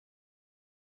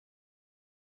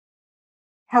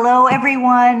Hello,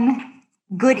 everyone.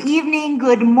 Good evening,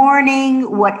 good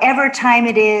morning, whatever time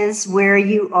it is where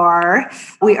you are.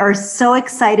 We are so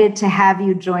excited to have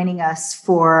you joining us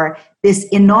for this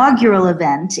inaugural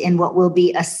event in what will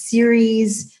be a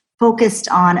series focused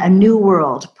on a new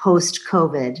world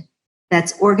post-COVID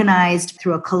that's organized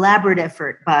through a collaborative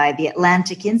effort by the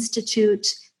Atlantic Institute,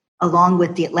 along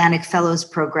with the Atlantic Fellows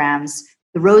Programs,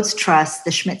 the Rhodes Trust,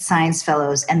 the Schmidt Science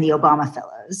Fellows, and the Obama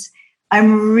Fellows.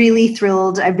 I'm really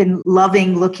thrilled. I've been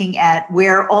loving looking at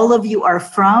where all of you are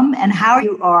from and how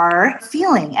you are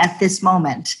feeling at this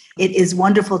moment. It is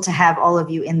wonderful to have all of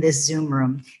you in this Zoom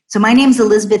room. So my name is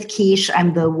Elizabeth Quiche.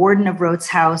 I'm the warden of Rhodes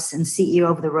House and CEO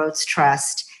of the Rhodes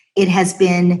Trust. It has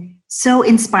been so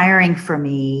inspiring for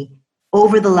me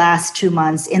over the last 2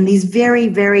 months in these very,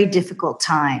 very difficult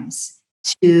times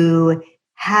to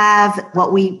have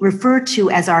what we refer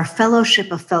to as our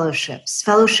fellowship of fellowships,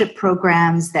 fellowship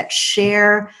programs that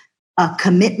share a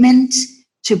commitment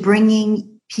to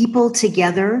bringing people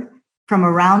together from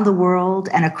around the world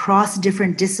and across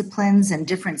different disciplines and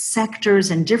different sectors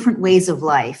and different ways of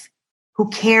life who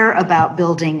care about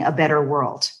building a better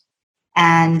world.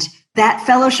 And that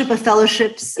fellowship of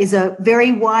fellowships is a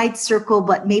very wide circle,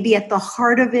 but maybe at the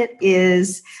heart of it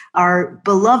is our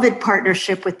beloved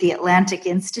partnership with the Atlantic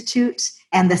Institute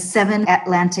and the 7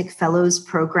 Atlantic Fellows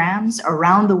programs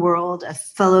around the world of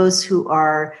fellows who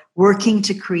are working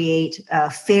to create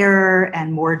fairer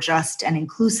and more just and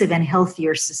inclusive and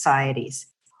healthier societies.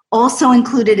 Also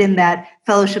included in that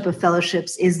fellowship of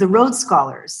fellowships is the Rhodes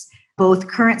Scholars, both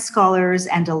current scholars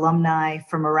and alumni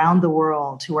from around the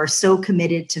world who are so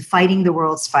committed to fighting the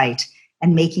world's fight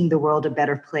and making the world a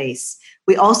better place.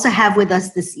 We also have with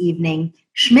us this evening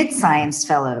Schmidt Science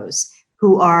Fellows,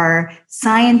 who are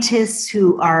scientists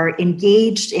who are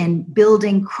engaged in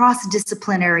building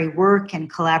cross-disciplinary work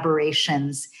and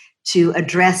collaborations to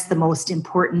address the most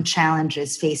important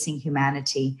challenges facing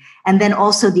humanity. And then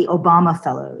also the Obama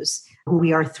Fellows, who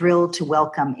we are thrilled to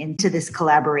welcome into this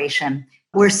collaboration.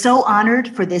 We're so honored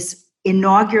for this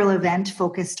inaugural event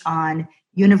focused on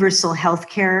universal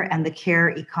healthcare and the care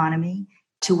economy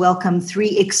to welcome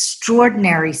 3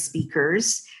 extraordinary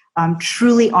speakers. I'm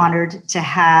truly honored to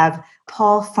have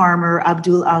Paul Farmer,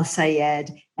 Abdul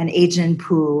Al-Sayed, and Ajin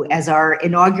Poo as our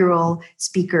inaugural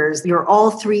speakers. You're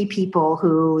all 3 people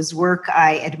whose work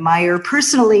I admire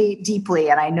personally deeply,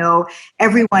 and I know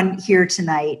everyone here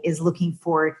tonight is looking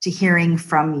forward to hearing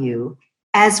from you.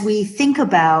 As we think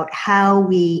about how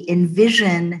we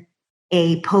envision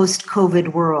a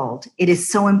post-COVID world, it is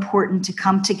so important to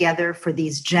come together for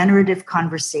these generative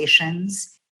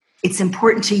conversations. It's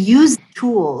important to use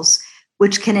tools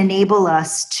which can enable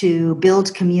us to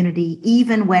build community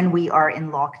even when we are in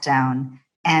lockdown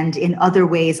and in other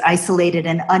ways isolated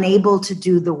and unable to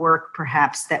do the work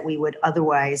perhaps that we would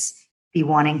otherwise be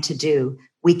wanting to do.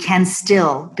 We can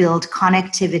still build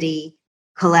connectivity,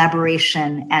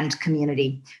 collaboration, and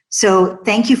community. So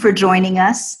thank you for joining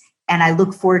us, and I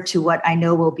look forward to what I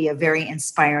know will be a very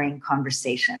inspiring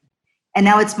conversation. And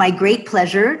now it's my great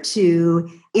pleasure to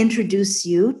introduce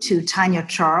you to Tanya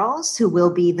Charles, who will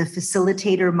be the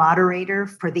facilitator moderator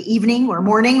for the evening or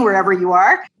morning, wherever you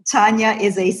are. Tanya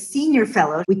is a senior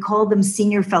fellow. We call them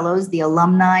senior fellows, the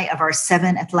alumni of our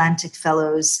 7 Atlantic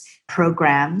Fellows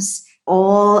programs,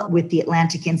 all with the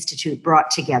Atlantic Institute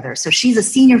brought together. So she's a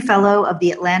senior fellow of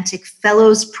the Atlantic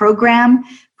Fellows Program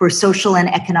for Social and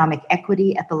Economic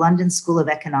Equity at the London School of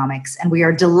Economics. And we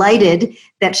are delighted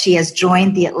that she has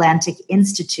joined the Atlantic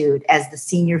Institute as the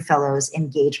Senior Fellows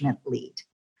Engagement Lead.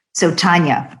 So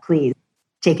Tanya, please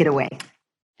take it away.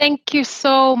 Thank you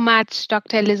so much,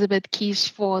 Dr. Elizabeth Quiche,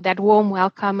 for that warm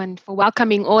welcome and for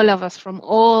welcoming all of us from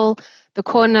all the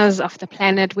corners of the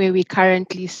planet where we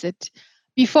currently sit.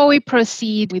 Before we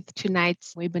proceed with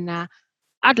tonight's webinar,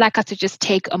 I'd like us to just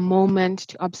take a moment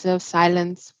to observe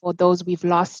silence for those we've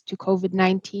lost to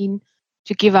COVID-19,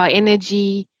 to give our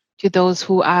energy to those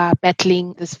who are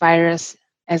battling this virus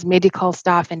as medical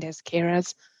staff and as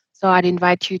carers. So I'd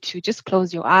invite you to just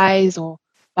close your eyes or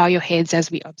bow your heads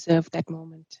as we observe that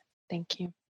moment. Thank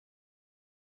you.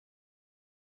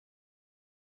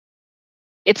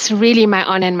 It's really my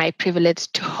honor and my privilege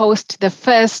to host the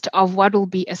first of what will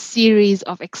be a series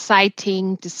of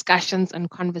exciting discussions and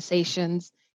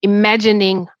conversations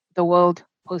imagining the world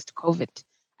post-COVID.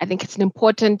 I think it's an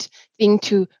important thing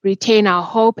to retain our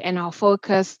hope and our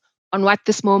focus on what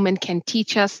this moment can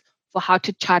teach us for how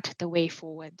to chart the way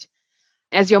forward.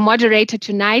 As your moderator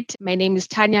tonight, my name is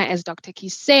Tanya, as Dr.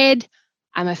 Quiche said.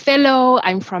 I'm a fellow,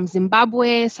 I'm from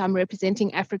Zimbabwe, so I'm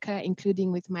representing Africa,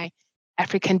 including with my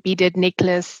African beaded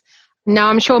necklace. Now,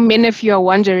 I'm sure many of you are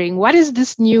wondering, what is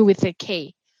this new with a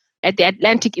K? at the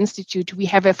Atlantic Institute, we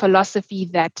have a philosophy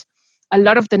that a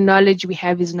lot of the knowledge we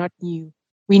have is not new.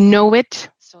 We know it,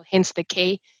 so hence the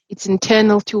K. It's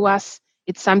internal to us.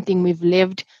 It's something we've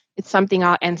lived. It's something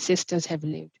our ancestors have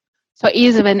lived. So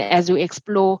even as we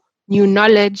explore new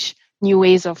knowledge, new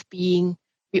ways of being,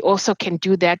 we also can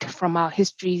do that from our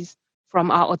histories,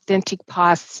 from our authentic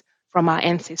pasts, from our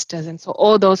ancestors. And so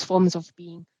all those forms of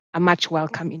being are much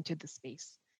welcome into the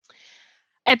space.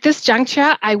 At this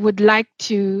juncture, I would like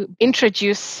to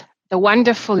introduce the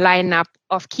wonderful lineup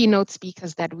of keynote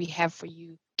speakers that we have for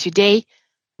you today.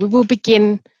 We will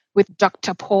begin with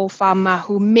Dr. Paul Farmer,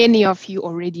 who many of you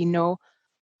already know.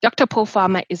 Dr. Paul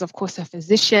Farmer is, of course, a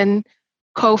physician,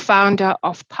 co-founder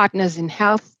of Partners in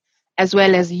Health, as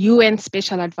well as UN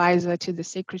Special Advisor to the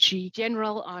Secretary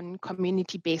General on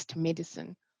Community-Based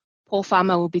Medicine. Paul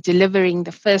Farmer will be delivering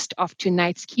the first of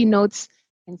tonight's keynotes,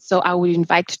 and so I will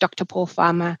invite Dr. Paul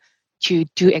Farmer to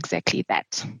do exactly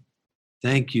that.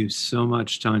 Thank you so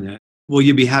much, Tanya. Well,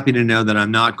 you'll be happy to know that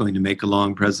I'm not going to make a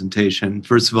long presentation.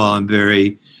 First of all, I'm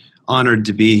very honored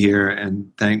to be here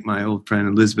and thank my old friend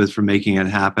Elizabeth for making it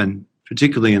happen,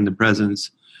 particularly in the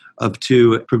presence of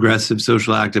two progressive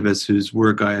social activists whose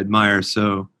work I admire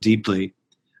so deeply.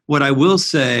 What I will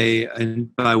say,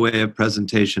 and by way of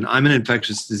presentation, I'm an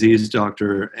infectious disease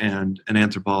doctor and an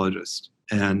anthropologist,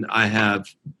 and I have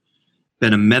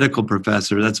been a medical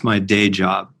professor. That's my day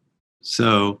job.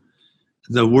 So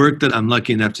the work that I'm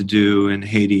lucky enough to do in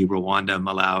Haiti, Rwanda,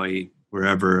 Malawi,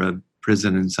 wherever, a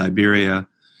prison in Siberia,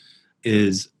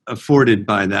 is afforded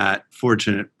by that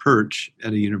fortunate perch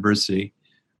at a university.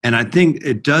 And I think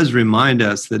it does remind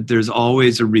us that there's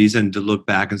always a reason to look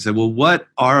back and say, well, what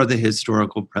are the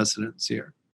historical precedents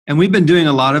here? And we've been doing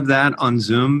a lot of that on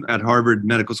Zoom at Harvard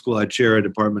Medical School. I chair a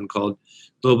department called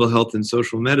Global Health and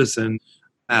Social Medicine.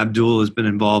 Abdul has been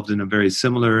involved in a very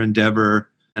similar endeavor,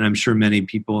 and I'm sure many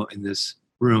people in this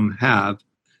room have.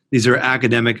 These are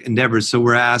academic endeavors. So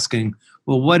we're asking,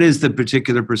 well, what is the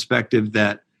particular perspective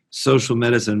that social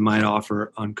medicine might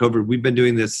offer on COVID? We've been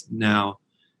doing this now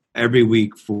every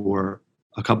week for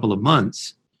a couple of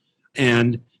months.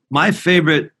 And my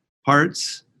favorite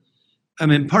parts,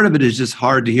 part of it is just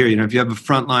hard to hear. If you have a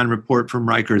frontline report from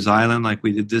Rikers Island like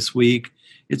we did this week,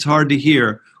 it's hard to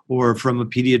hear. Or from a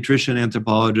pediatrician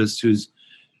anthropologist who's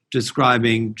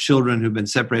describing children who've been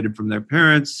separated from their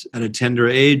parents at a tender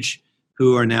age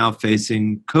who are now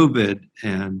facing COVID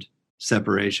and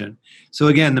separation. So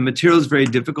again, the material is very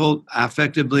difficult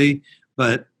affectively,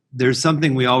 but there's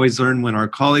something we always learn when our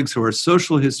colleagues who are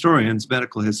social historians,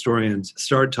 medical historians,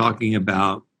 start talking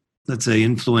about, let's say,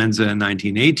 influenza in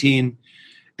 1918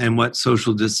 and what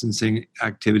social distancing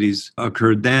activities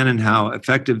occurred then and how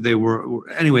effective they were.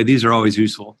 Anyway, these are always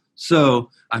useful. So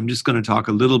I'm just going to talk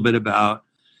a little bit about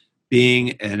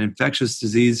being an infectious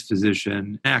disease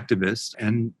physician, activist,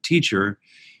 and teacher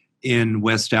in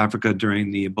West Africa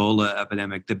during the Ebola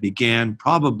epidemic that began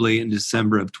probably in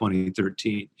December of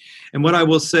 2013. And what I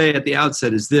will say at the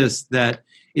outset is this, that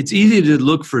it's easy to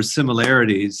look for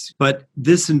similarities, but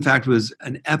this in fact was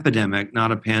an epidemic,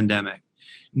 not a pandemic.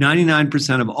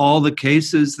 99% of all the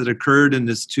cases that occurred in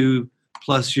this 2+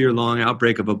 year long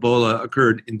outbreak of Ebola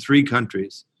occurred in 3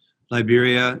 countries,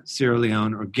 Liberia, Sierra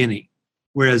Leone, or Guinea.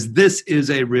 Whereas this is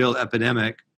a real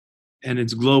epidemic and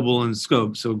it's global in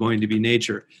scope, so going to be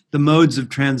nature. The modes of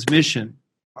transmission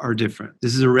are different.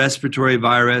 This is a respiratory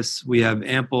virus. We have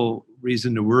ample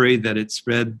reason to worry that it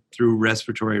spread through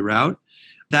respiratory route.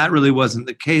 That really wasn't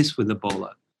the case with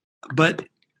Ebola. But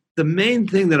the main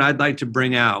thing that I'd like to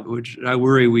bring out, which I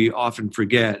worry we often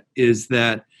forget, is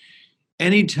that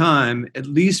anytime, at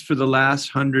least for the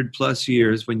last 100+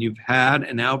 years, when you've had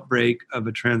an outbreak of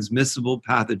a transmissible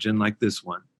pathogen like this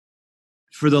one,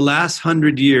 for the last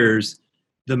 100 years,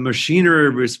 the machinery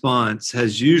response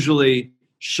has usually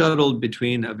shuttled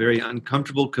between a very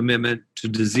uncomfortable commitment to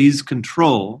disease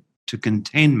control, to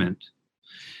containment,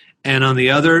 and on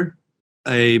the other,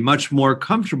 a much more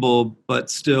comfortable but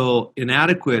still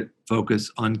inadequate focus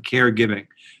on caregiving.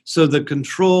 So the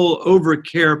control over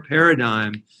care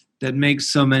paradigm that makes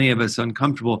so many of us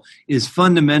uncomfortable is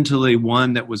fundamentally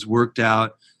one that was worked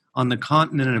out on the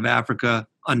continent of Africa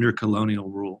under colonial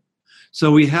rule.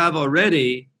 So we have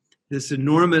already this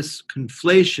enormous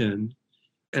conflation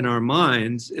in our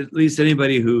minds, at least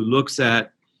anybody who looks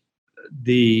at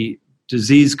the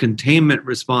disease containment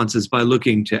responses by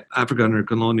looking to Africa under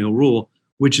colonial rule,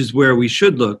 which is where we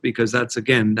should look, because that's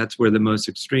where the most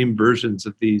extreme versions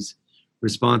of these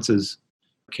responses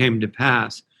came to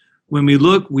pass. When we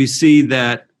look, we see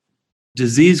that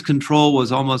disease control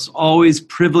was almost always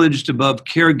privileged above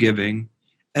caregiving,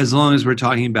 as long as we're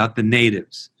talking about the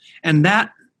natives. And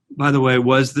that by the way,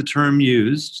 was the term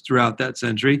used throughout that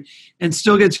century and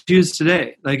still gets used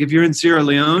today. Like if you're in Sierra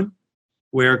Leone,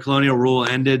 where colonial rule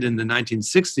ended in the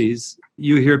 1960s,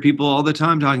 you hear people all the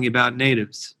time talking about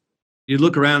natives. You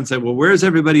look around and say, well, where's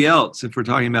everybody else if we're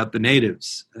talking about the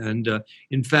natives? And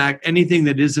in fact, anything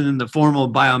that isn't in the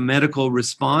formal biomedical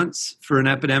response for an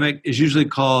epidemic is usually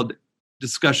called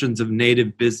discussions of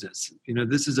native business.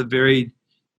 This is a very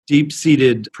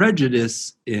deep-seated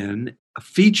prejudice in a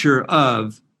feature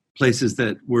of places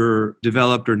that were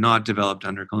developed or not developed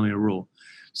under colonial rule.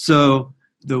 So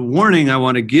the warning I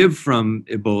want to give from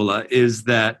Ebola is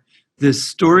that this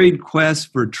storied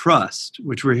quest for trust,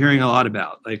 which we're hearing a lot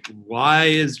about, like why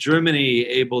is Germany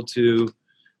able to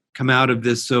come out of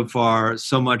this so far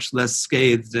so much less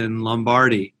scathed than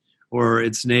Lombardy or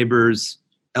its neighbors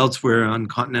elsewhere on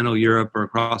continental Europe or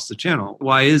across the Channel?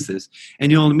 Why is this?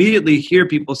 And you'll immediately hear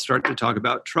people start to talk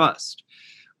about trust.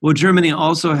 Well, Germany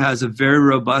also has a very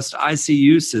robust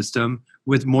ICU system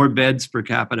with more beds per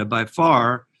capita by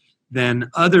far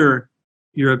than other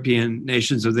European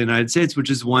nations of the United States, which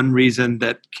is one reason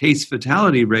that case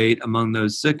fatality rate among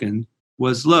those sickened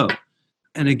was low.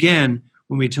 And again,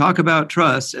 when we talk about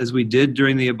trust, as we did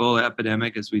during the Ebola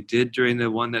epidemic, as we did during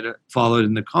the one that followed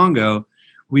in the Congo,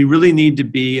 we really need to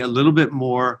be a little bit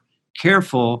more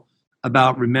careful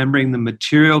about remembering the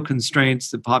material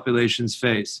constraints that populations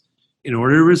face. In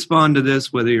order to respond to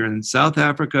this, whether you're in South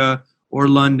Africa or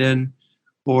London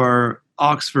or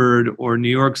Oxford or New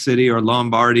York City or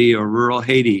Lombardy or rural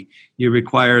Haiti, you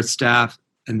require staff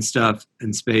and stuff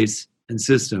and space and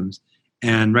systems.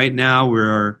 And right now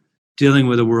we're dealing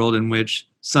with a world in which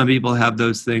some people have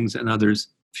those things and others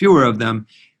fewer of them.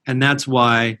 And that's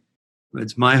why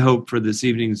it's my hope for this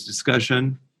evening's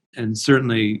discussion, and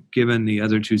certainly given the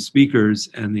other two speakers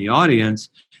and the audience,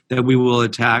 that we will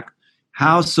attack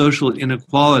how social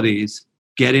inequalities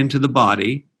get into the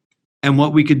body and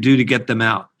what we could do to get them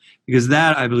out. Because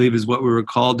that, I believe, is what we were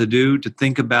called to do, to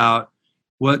think about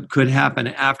what could happen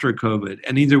after COVID.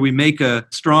 And either we make a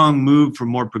strong move for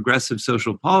more progressive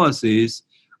social policies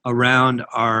around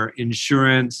our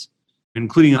insurance,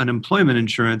 including unemployment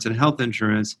insurance and health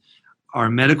insurance, our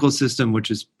medical system,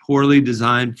 which is poorly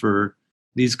designed for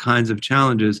these kinds of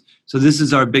challenges. So this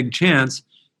is our big chance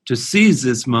to seize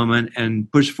this moment and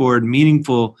push forward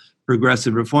meaningful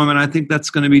progressive reform. And I think that's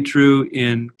going to be true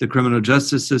in the criminal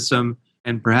justice system,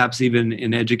 and perhaps even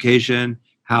in education,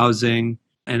 housing,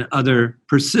 and other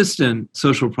persistent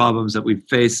social problems that we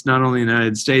face, not only in the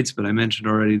United States, but I mentioned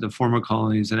already the former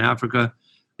colonies in Africa.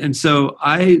 And so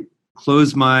I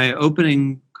close my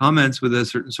opening comments with a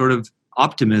certain sort of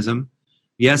optimism.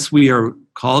 Yes, we are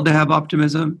called to have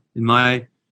optimism. In my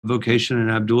vocation and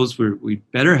Abdul's, we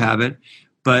better have it.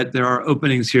 But there are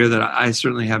openings here that I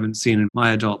certainly haven't seen in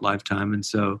my adult lifetime. And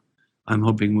so I'm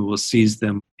hoping we will seize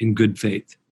them in good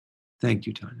faith. Thank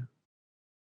you, Tanya.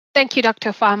 Thank you,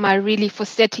 Dr. Farmer, really for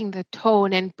setting the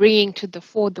tone and bringing to the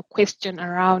fore the question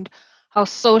around how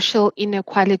social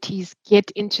inequalities get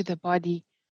into the body.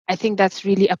 I think that's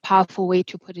really a powerful way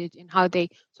to put it, in how they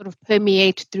sort of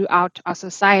permeate throughout our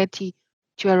society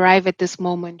to arrive at this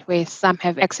moment where some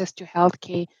have access to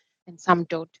healthcare and some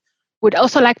don't. Would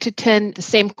also like to turn the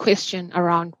same question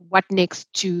around what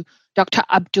next to Dr.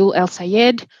 Abdul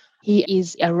El-Sayed. He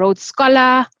is a Rhodes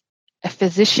Scholar, a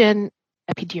physician,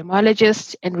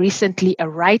 epidemiologist, and recently a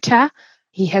writer.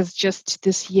 He has just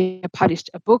this year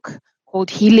published a book called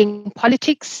Healing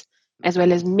Politics, as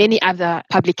well as many other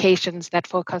publications that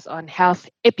focus on health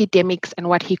epidemics and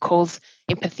what he calls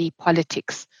empathy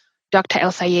politics. Dr.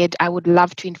 El-Sayed, I would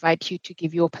love to invite you to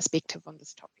give your perspective on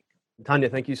this topic. Tanya,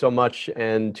 thank you so much.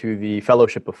 And to the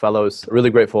Fellowship of Fellows, really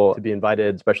grateful to be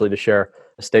invited, especially to share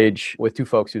a stage with two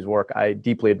folks whose work I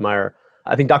deeply admire.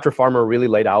 I think Dr. Farmer really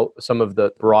laid out some of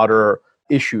the broader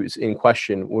issues in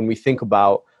question when we think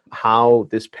about how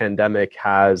this pandemic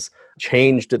has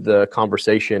changed the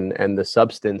conversation and the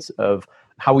substance of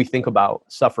how we think about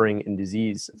suffering and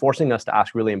disease, forcing us to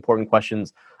ask really important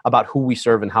questions about who we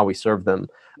serve and how we serve them.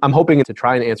 I'm hoping to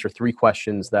try and answer three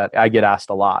questions that I get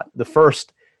asked a lot. The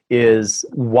first is,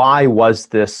 why was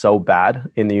this so bad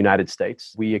in the United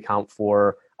States? We account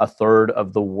for a third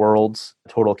of the world's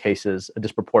total cases, a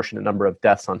disproportionate number of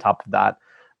deaths on top of that.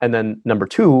 And then number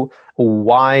two,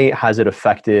 why has it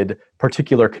affected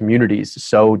particular communities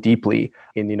so deeply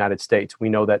in the United States? We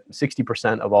know that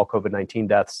 60% of all COVID-19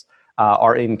 deaths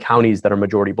are in counties that are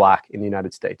majority Black in the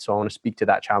United States. So I want to speak to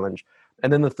that challenge.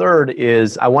 And then the third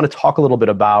is, I want to talk a little bit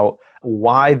about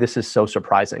why this is so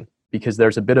surprising, because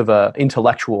there's a bit of an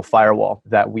intellectual firewall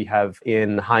that we have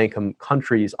in high-income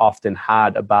countries often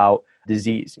had about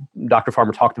disease. Dr.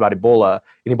 Farmer talked about Ebola,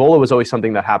 and Ebola was always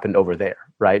something that happened over there,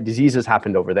 right? Diseases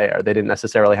happened over there. They didn't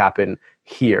necessarily happen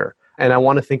here. And I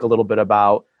want to think a little bit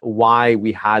about why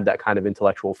we had that kind of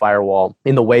intellectual firewall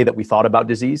in the way that we thought about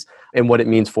disease and what it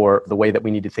means for the way that we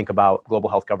need to think about global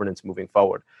health governance moving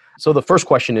forward. So the first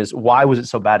question is, why was it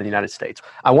so bad in the United States?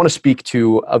 I want to speak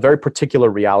to a very particular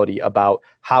reality about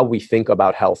how we think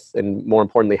about health and, more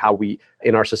importantly, how we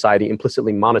in our society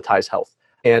implicitly monetize health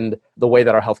and the way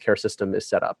that our healthcare system is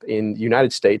set up. In the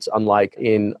United States, unlike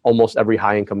in almost every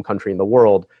high-income country in the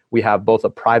world, we have both a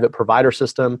private provider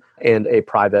system and a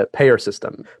private payer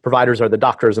system. Providers are the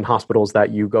doctors and hospitals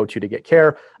that you go to get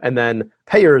care, and then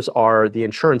payers are the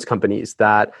insurance companies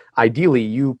that ideally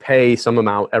you pay some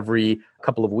amount every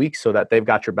couple of weeks so that they've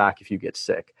got your back if you get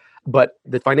sick. But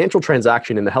the financial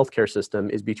transaction in the healthcare system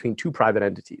is between two private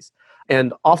entities.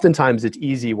 And oftentimes it's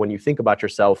easy when you think about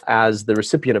yourself as the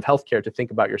recipient of healthcare to think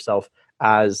about yourself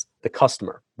as the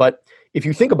customer. But if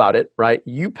you think about it, right,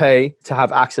 you pay to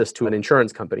have access to an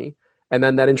insurance company, and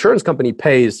then that insurance company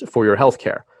pays for your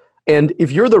healthcare. And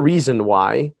if you're the reason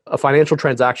why a financial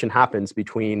transaction happens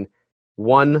between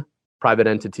one private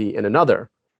entity and another,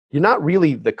 you're not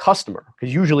really the customer,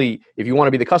 because usually if you want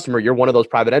to be the customer, you're one of those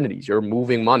private entities. You're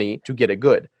moving money to get a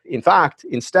good. In fact,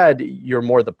 instead, you're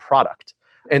more the product.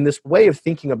 And this way of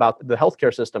thinking about the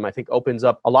healthcare system, I think, opens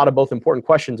up a lot of both important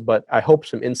questions, but I hope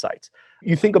some insights.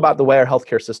 You think about the way our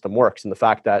healthcare system works and the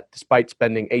fact that despite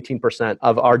spending 18%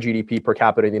 of our GDP per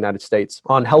capita in the United States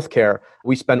on healthcare,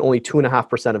 we spend only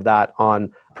 2.5% of that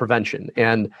on prevention.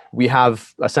 And we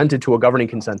have assented to a governing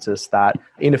consensus that,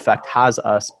 in effect, has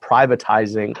us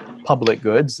privatizing public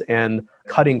goods and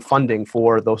cutting funding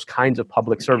for those kinds of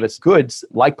public service goods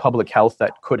like public health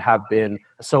that could have been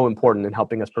so important in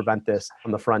helping us prevent this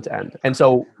on the front end. And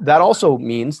so that also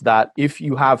means that if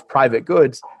you have private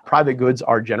goods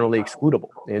are generally excludable.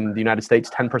 In the United States,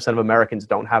 10% of Americans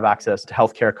don't have access to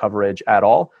healthcare coverage at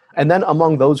all. And then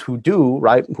among those who do,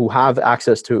 right, who have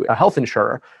access to a health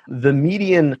insurer, the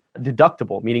median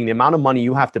deductible, meaning the amount of money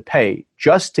you have to pay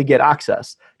just to get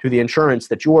access to the insurance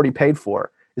that you already paid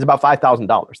for, is about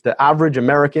 $5,000. The average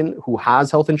American who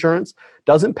has health insurance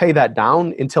doesn't pay that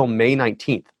down until May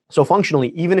 19th. So functionally,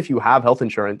 even if you have health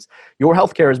insurance, your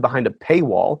healthcare is behind a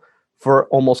paywall for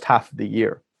almost half the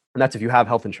year. And that's if you have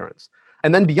health insurance.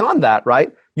 And then beyond that,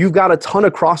 right, you've got a ton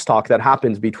of crosstalk that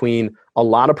happens between a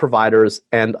lot of providers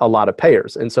and a lot of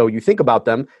payers. And so you think about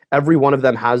them, every one of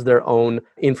them has their own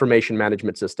information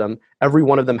management system. Every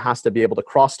one of them has to be able to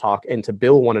crosstalk and to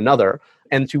bill one another,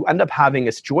 and to end up having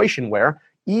a situation where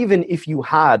even if you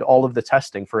had all of the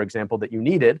testing, for example, that you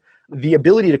needed, the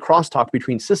ability to crosstalk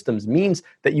between systems means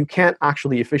that you can't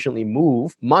actually efficiently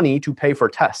move money to pay for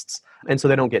tests. And so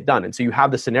they don't get done. And so you have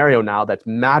the scenario now that's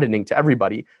maddening to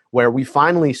everybody, where we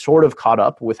finally sort of caught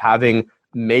up with having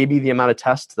maybe the amount of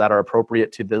tests that are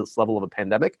appropriate to this level of a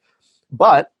pandemic.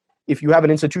 But if you have an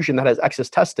institution that has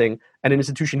excess testing and an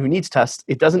institution who needs tests,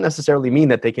 it doesn't necessarily mean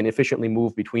that they can efficiently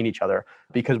move between each other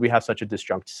because we have such a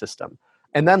disjunct system.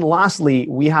 And then lastly,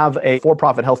 we have a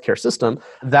for-profit healthcare system.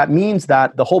 That means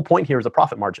that the whole point here is a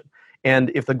profit margin.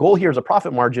 And if the goal here is a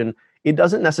profit margin, it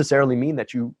doesn't necessarily mean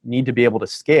that you need to be able to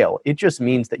scale. It just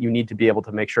means that you need to be able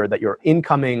to make sure that your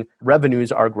incoming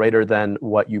revenues are greater than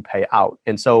what you pay out.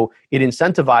 And so it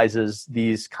incentivizes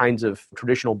these kinds of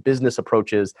traditional business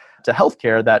approaches to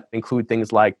healthcare that include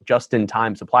things like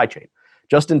just-in-time supply chain.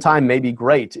 Just-in-time may be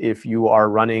great if you are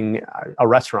running a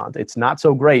restaurant. It's not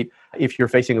so great if you're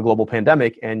facing a global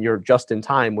pandemic and you're just in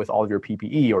time with all of your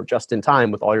PPE or just in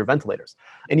time with all your ventilators.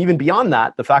 And even beyond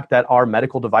that, the fact that our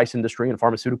medical device industry and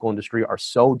pharmaceutical industry are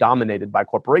so dominated by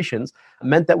corporations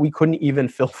meant that we couldn't even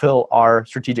fulfill our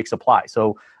strategic supply.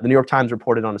 So the New York Times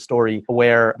reported on a story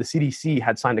where the CDC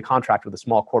had signed a contract with a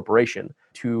small corporation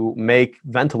to make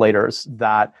ventilators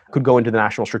that could go into the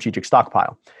national strategic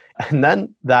stockpile. And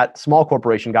then that small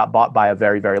corporation got bought by a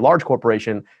very, very large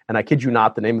corporation. And I kid you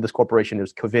not, the name of this corporation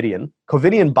is Covidien.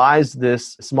 Covidien buys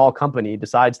this small company,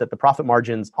 decides that the profit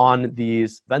margins on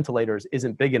these ventilators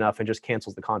isn't big enough, and just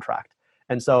cancels the contract.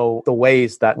 And so the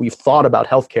ways that we've thought about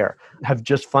healthcare have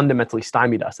just fundamentally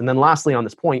stymied us. And then lastly, on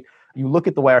this point, you look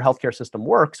at the way our healthcare system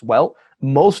works, well,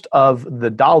 most of the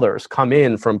dollars come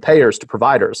in from payers to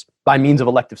providers by means of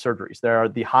elective surgeries. They're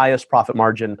the highest profit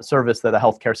margin service that a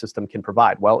healthcare system can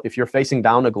provide. Well, if you're facing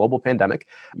down a global pandemic,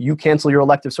 you cancel your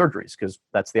elective surgeries because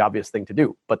that's the obvious thing to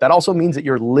do. But that also means that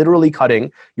you're literally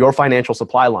cutting your financial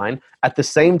supply line at the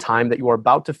same time that you are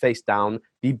about to face down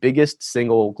the biggest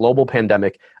single global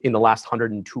pandemic in the last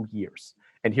 102 years.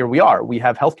 And here we are. We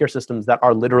have healthcare systems that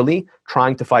are literally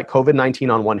trying to fight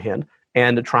COVID-19 on one hand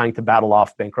and trying to battle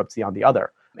off bankruptcy on the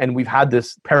other. And we've had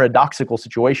this paradoxical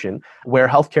situation where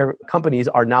healthcare companies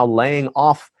are now laying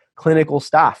off clinical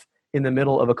staff in the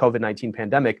middle of a COVID-19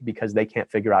 pandemic because they can't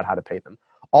figure out how to pay them.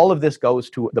 All of this goes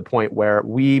to the point where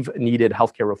we've needed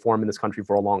healthcare reform in this country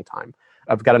for a long time.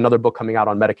 I've got another book coming out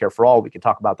on Medicare for All. We can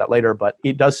talk about that later, but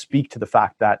it does speak to the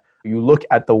fact that you look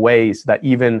at the ways that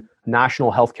even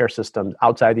national healthcare systems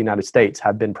outside the United States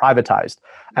have been privatized.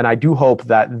 And I do hope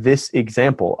that this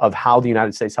example of how the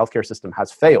United States healthcare system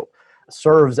has failed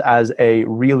serves as a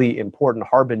really important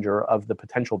harbinger of the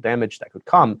potential damage that could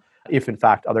come if, in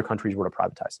fact, other countries were to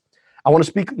privatize. I want to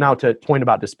speak now to a point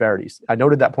about disparities. I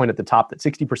noted that point at the top that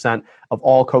 60% of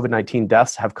all COVID-19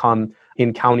 deaths have come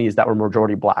in counties that were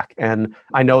majority Black. And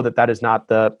I know that that is not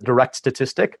the direct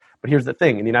statistic, but here's the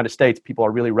thing. In the United States, people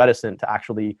are really reticent to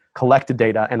actually collect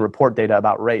data and report data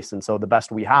about race. And so the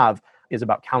best we have is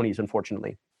about counties,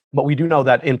 unfortunately. But we do know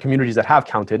that in communities that have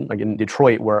counted, like in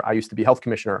Detroit, where I used to be health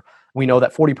commissioner, we know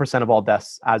that 40% of all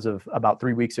deaths as of about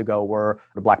 3 weeks ago were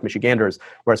Black Michiganders,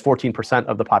 whereas 14%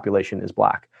 of the population is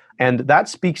Black. And that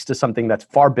speaks to something that's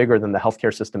far bigger than the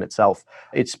healthcare system itself.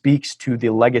 It speaks to the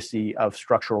legacy of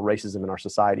structural racism in our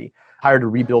society. Hired to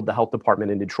rebuild the health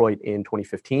department in Detroit in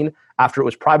 2015 after it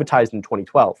was privatized in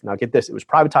 2012. Now get this, it was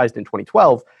privatized in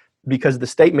 2012 because the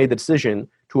state made the decision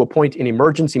to appoint an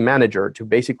emergency manager to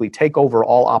basically take over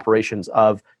all operations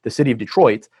of the city of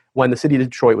Detroit when the city of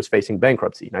Detroit was facing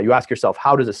bankruptcy. Now you ask yourself,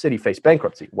 how does a city face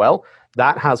bankruptcy? Well,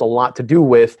 that has a lot to do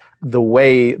with the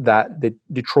way that the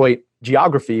Detroit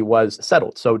geography was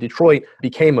settled. So Detroit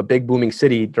became a big booming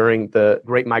city during the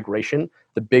Great Migration,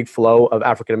 the big flow of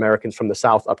African Americans from the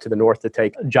South up to the North to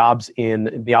take jobs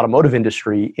in the automotive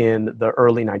industry in the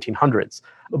early 1900s.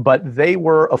 But they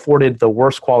were afforded the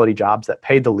worst quality jobs that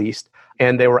paid the least,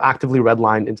 and they were actively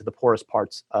redlined into the poorest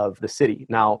parts of the city.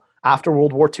 Now, after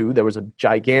World War II, there was a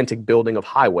gigantic building of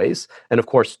highways. And of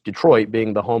course, Detroit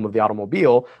being the home of the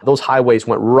automobile, those highways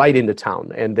went right into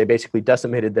town and they basically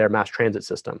decimated their mass transit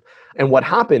system. And what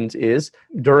happened is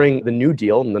during the New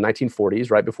Deal in the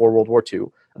 1940s, right before World War II,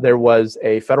 there was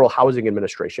a federal housing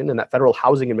administration, and that federal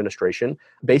housing administration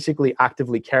basically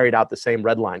actively carried out the same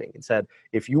redlining and said,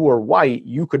 if you were white,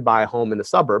 you could buy a home in the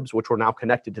suburbs, which were now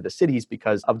connected to the cities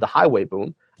because of the highway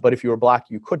boom. But if you were Black,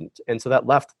 you couldn't. And so that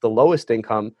left the lowest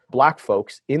income Black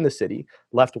folks in the city,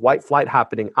 left white flight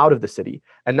happening out of the city.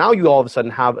 And now you all of a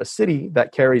sudden have a city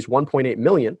that carries 1.8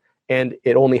 million, and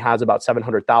it only has about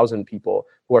 700,000 people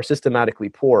who are systematically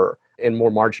poorer and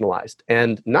more marginalized.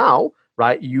 And now,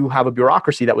 right, you have a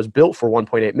bureaucracy that was built for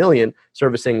 1.8 million,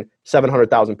 servicing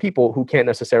 700,000 people who can't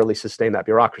necessarily sustain that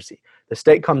bureaucracy. The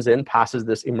state comes in, passes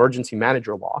this emergency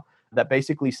manager law that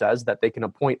basically says that they can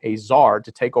appoint a czar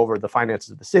to take over the finances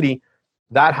of the city.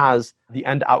 That has the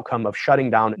end outcome of shutting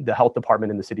down the health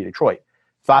department in the city of Detroit.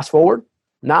 Fast forward,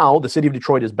 now the city of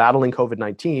Detroit is battling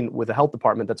COVID-19 with a health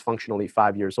department that's functionally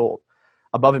 5 years old.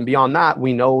 Above and beyond that,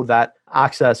 we know that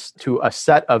access to a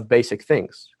set of basic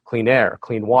things, clean air,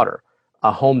 clean water,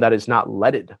 a home that is not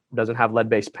leaded, doesn't have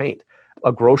lead-based paint,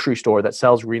 a grocery store that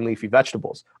sells green leafy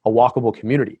vegetables, a walkable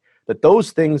community, that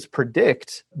those things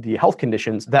predict the health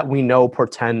conditions that we know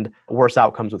portend worse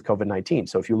outcomes with COVID-19.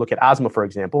 So if you look at asthma, for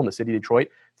example, in the city of Detroit,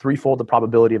 threefold the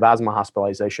probability of asthma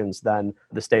hospitalizations than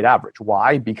the state average.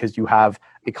 Why? Because you have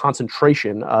a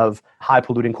concentration of high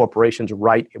polluting corporations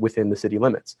right within the city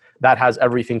limits. That has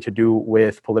everything to do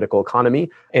with political economy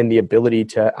and the ability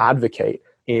to advocate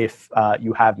if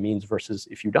you have means versus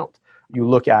if you don't. You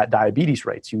look at diabetes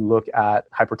rates, you look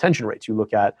at hypertension rates, you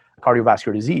look at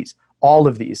cardiovascular disease. All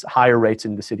of these higher rates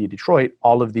in the city of Detroit,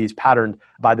 all of these patterned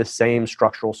by the same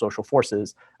structural social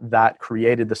forces that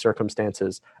created the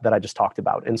circumstances that I just talked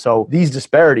about. And so these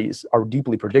disparities are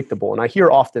deeply predictable. And I hear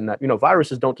often that,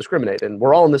 viruses don't discriminate and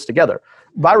we're all in this together.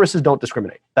 Viruses don't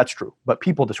discriminate. That's true. But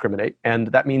people discriminate. And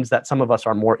that means that some of us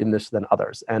are more in this than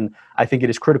others. And I think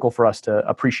it is critical for us to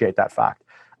appreciate that fact.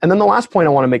 And then the last point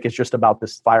I want to make is just about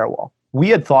this firewall. We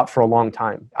had thought for a long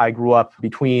time. I grew up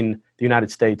between the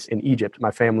United States and Egypt.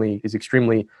 My family is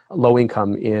extremely low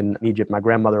income in Egypt. My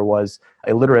grandmother was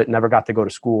illiterate, never got to go to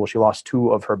school. She lost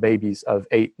 2 of her babies of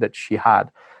 8 that she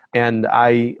had. And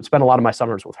I spent a lot of my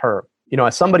summers with her.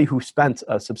 As somebody who spent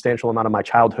a substantial amount of my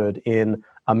childhood in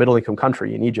a middle income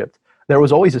country in Egypt, there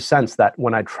was always a sense that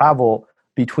when I travel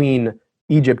between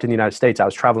Egypt and the United States, I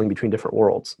was traveling between different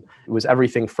worlds. It was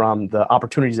everything from the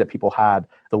opportunities that people had,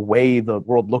 the way the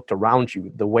world looked around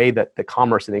you, the way that the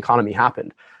commerce and the economy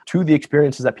happened, to the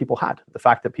experiences that people had. The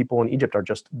fact that people in Egypt are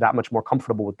just that much more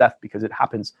comfortable with death because it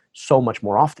happens so much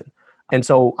more often. And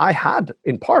so I had,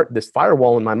 in part, this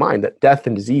firewall in my mind that death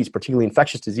and disease, particularly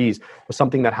infectious disease, was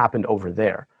something that happened over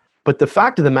there. But the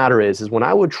fact of the matter is when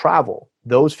I would travel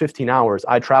those 15 hours,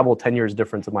 I traveled 10 years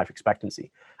difference in life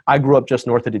expectancy. I grew up just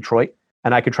north of Detroit,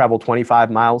 and I could travel 25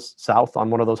 miles south on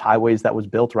one of those highways that was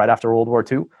built right after World War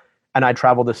II, and I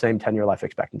traveled the same 10-year life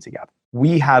expectancy gap.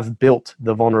 We have built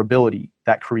the vulnerability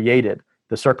that created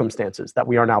the circumstances that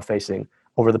we are now facing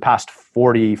over the past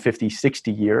 40, 50,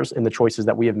 60 years in the choices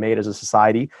that we have made as a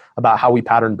society about how we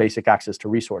pattern basic access to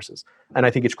resources. And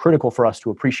I think it's critical for us to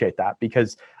appreciate that,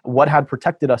 because what had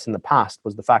protected us in the past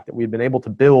was the fact that we've been able to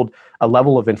build a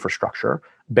level of infrastructure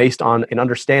based on an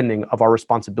understanding of our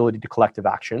responsibility to collective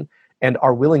action and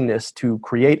our willingness to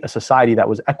create a society that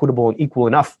was equitable and equal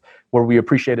enough where we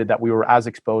appreciated that we were as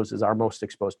exposed as our most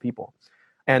exposed people.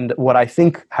 And what I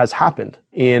think has happened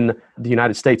in the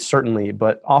United States, certainly,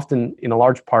 but often in a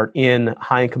large part in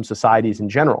high-income societies in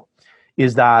general,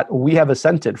 is that we have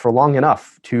assented for long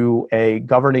enough to a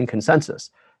governing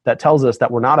consensus that tells us that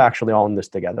we're not actually all in this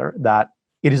together, that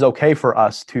it is okay for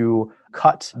us to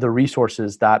cut the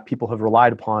resources that people have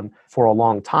relied upon for a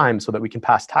long time so that we can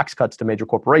pass tax cuts to major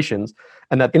corporations,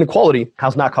 and that inequality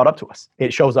has not caught up to us.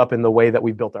 It shows up in the way that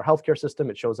we've built our healthcare system.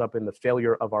 It shows up in the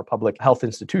failure of our public health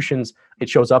institutions. It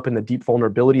shows up in the deep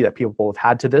vulnerability that people have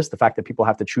had to this, the fact that people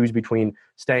have to choose between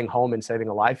staying home and saving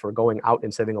a life or going out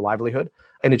and saving a livelihood.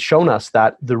 And it's shown us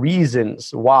that the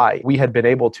reasons why we had been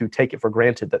able to take it for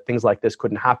granted that things like this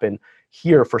couldn't happen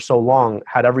here for so long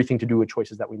had everything to do with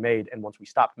choices that we made. And once we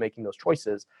stopped making those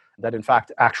choices, that in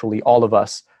fact, actually all of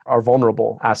us are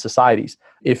vulnerable as societies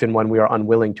if and when we are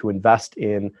unwilling to invest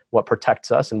in what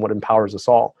protects us and what empowers us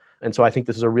all. And so I think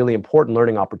this is a really important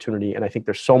learning opportunity. And I think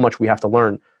there's so much we have to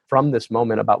learn from this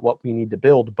moment about what we need to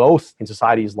build, both in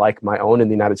societies like my own in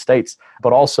the United States,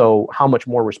 but also how much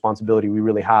more responsibility we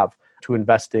really have to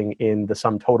investing in the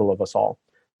sum total of us all.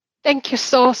 Thank you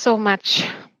so much,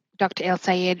 Dr.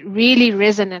 El-Sayed. Really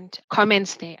resonant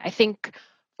comments there. I think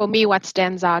for me, what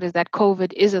stands out is that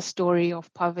COVID is a story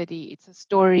of poverty. It's a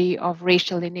story of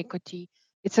racial inequity.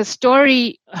 It's a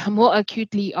story more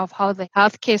acutely of how the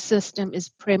healthcare system is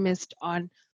premised on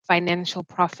financial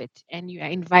profit. And you are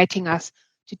inviting us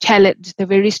to challenge the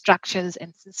very structures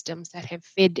and systems that have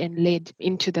fed and led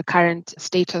into the current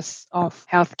status of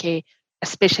healthcare,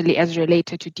 especially as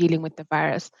related to dealing with the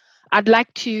virus. I'd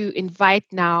like to invite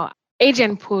now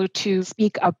Adrian Poole to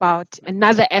speak about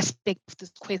another aspect of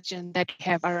this question that we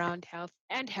have around health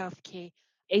and healthcare.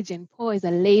 Adrian Poole is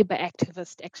a labor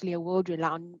activist, actually a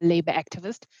world-renowned labor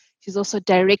activist. She's also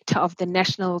director of the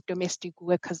National Domestic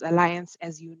Workers Alliance,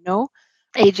 as you know.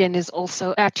 Adrian is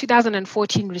also a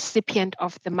 2014 recipient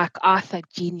of the MacArthur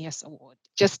Genius Award.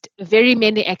 Just very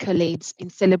many accolades in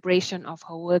celebration of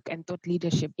her work and thought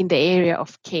leadership in the area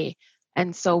of care.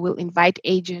 And so we'll invite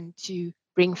Adrian to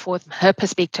bring forth her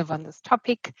perspective on this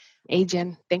topic.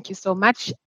 Adrian, thank you so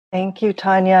much. Thank you,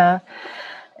 Tanya.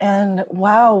 And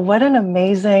wow, what an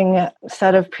amazing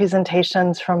set of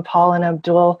presentations from Paul and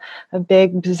Abdul. A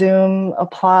big Zoom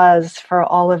applause for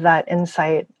all of that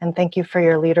insight. And thank you for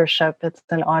your leadership. It's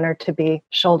an honor to be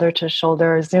shoulder to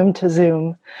shoulder, Zoom to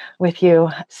Zoom with you.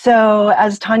 So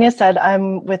as Tanya said,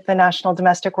 I'm with the National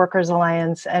Domestic Workers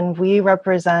Alliance, and we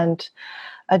represent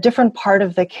a different part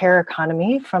of the care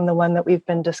economy from the one that we've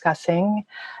been discussing.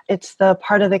 It's the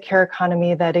part of the care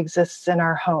economy that exists in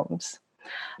our homes.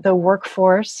 The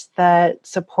workforce that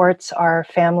supports our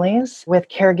families with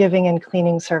caregiving and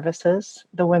cleaning services,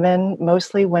 the women,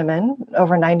 mostly women,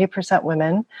 over 90%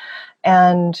 women,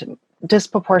 and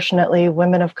disproportionately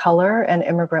women of color and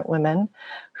immigrant women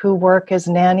who work as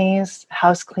nannies,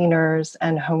 house cleaners,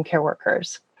 and home care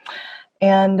workers.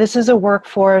 And this is a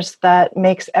workforce that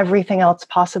makes everything else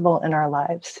possible in our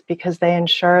lives because they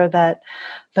ensure that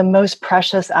the most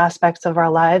precious aspects of our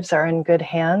lives are in good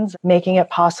hands, making it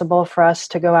possible for us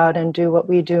to go out and do what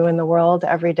we do in the world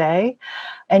every day.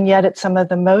 And yet it's some of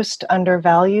the most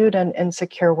undervalued and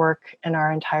insecure work in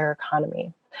our entire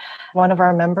economy. One of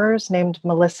our members, named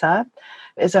Melissa,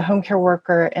 is a home care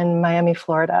worker in Miami,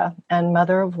 Florida, and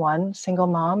mother of one, single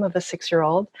mom of a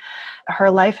 6-year-old.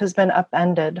 Her life has been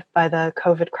upended by the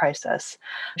COVID crisis.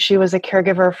 She was a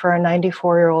caregiver for a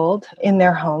 94-year-old in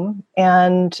their home.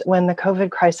 And when the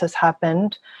COVID crisis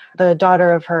happened, the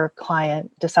daughter of her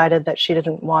client decided that she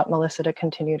didn't want Melissa to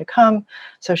continue to come.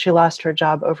 So she lost her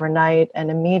job overnight,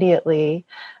 and immediately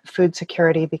food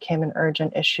security became an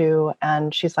urgent issue.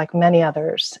 And she's like many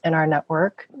others in our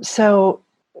network. So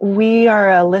we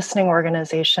are a listening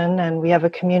organization, and we have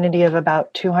a community of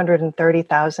about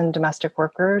 230,000 domestic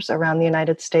workers around the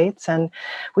United States. And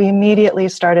we immediately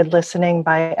started listening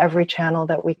by every channel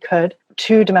that we could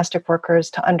to domestic workers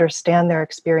to understand their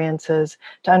experiences,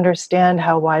 to understand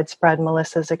how widespread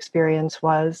Melissa's experience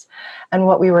was. And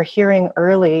what we were hearing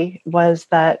early was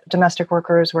that domestic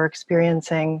workers were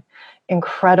experiencing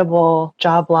incredible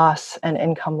job loss and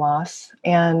income loss.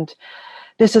 And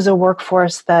this is a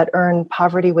workforce that earned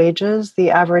poverty wages. The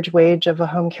average wage of a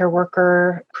home care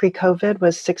worker pre-COVID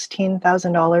was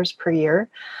 $16,000 per year.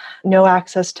 No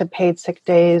access to paid sick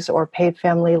days or paid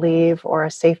family leave or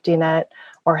a safety net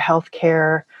or health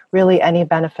care, really any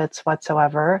benefits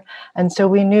whatsoever. And so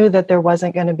we knew that there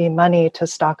wasn't going to be money to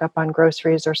stock up on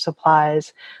groceries or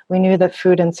supplies. We knew that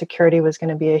food insecurity was going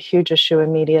to be a huge issue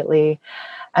immediately.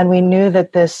 And we knew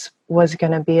that this was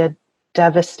going to be a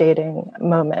devastating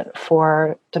moment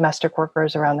for domestic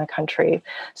workers around the country.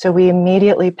 So we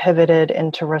immediately pivoted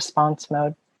into response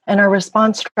mode. And our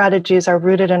response strategies are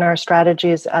rooted in our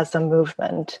strategies as a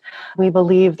movement. We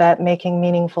believe that making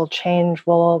meaningful change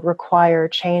will require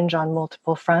change on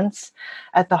multiple fronts.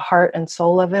 At the heart and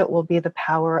soul of it will be the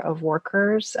power of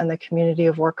workers and the community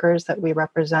of workers that we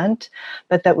represent,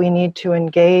 but that we need to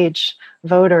engage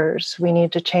voters, we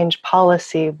need to change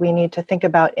policy, we need to think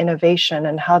about innovation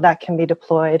and how that can be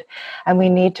deployed, and we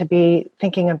need to be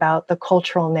thinking about the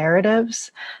cultural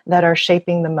narratives that are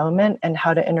shaping the moment and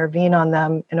how to intervene on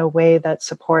them in a way that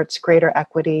supports greater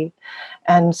equity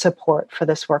and support for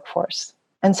this workforce.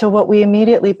 And so what we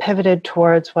immediately pivoted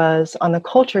towards was, on the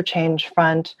culture change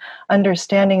front,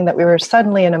 understanding that we were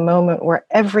suddenly in a moment where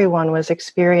everyone was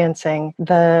experiencing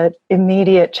the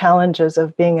immediate challenges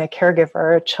of being a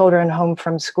caregiver, children home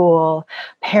from school,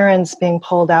 parents being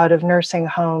pulled out of nursing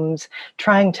homes,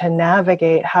 trying to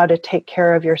navigate how to take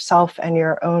care of yourself and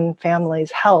your own family's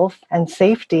health and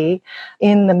safety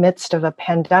in the midst of a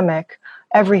pandemic.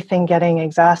 Everything getting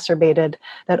exacerbated,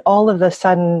 that all of a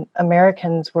sudden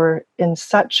Americans were in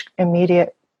such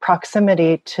immediate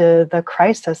proximity to the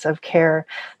crisis of care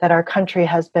that our country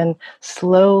has been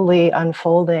slowly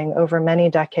unfolding over many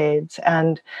decades.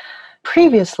 And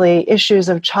previously, issues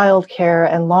of childcare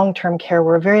and long-term care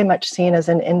were very much seen as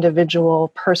an individual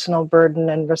personal burden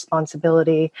and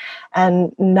responsibility,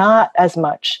 and not as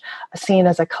much seen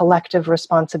as a collective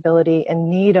responsibility in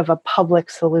need of a public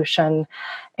solution.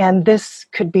 And this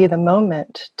could be the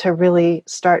moment to really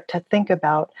start to think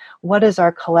about what is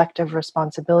our collective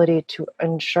responsibility to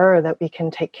ensure that we can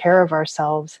take care of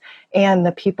ourselves and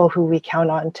the people who we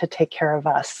count on to take care of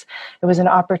us. It was an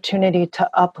opportunity to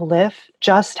uplift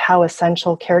just how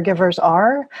essential caregivers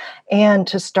are and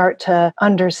to start to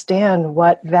understand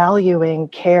what valuing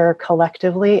care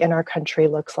collectively in our country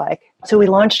looks like. So we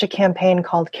launched a campaign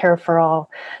called Care for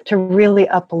All to really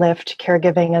uplift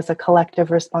caregiving as a collective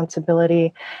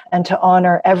responsibility and to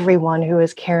honor everyone who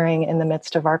is caring in the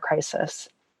midst of our crisis.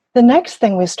 The next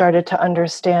thing we started to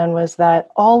understand was that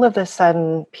all of a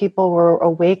sudden people were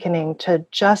awakening to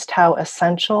just how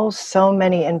essential so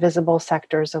many invisible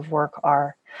sectors of work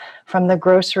are. From the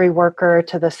grocery worker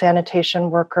to the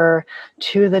sanitation worker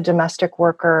to the domestic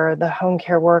worker, the home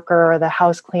care worker, or the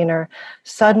house cleaner,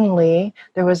 suddenly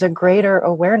there was a greater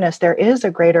awareness. There is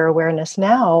a greater awareness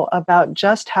now about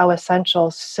just how essential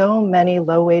so many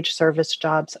low-wage service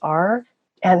jobs are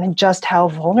and just how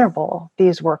vulnerable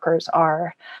these workers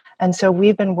are. And so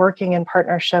we've been working in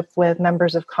partnership with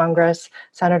members of Congress,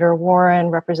 Senator Warren,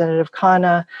 Representative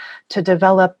Khanna, to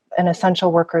develop an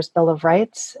Essential Workers Bill of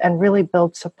Rights and really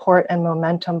build support and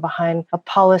momentum behind a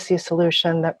policy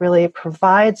solution that really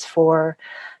provides for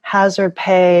hazard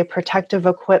pay, protective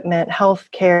equipment,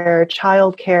 healthcare,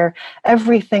 childcare,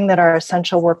 everything that our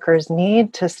essential workers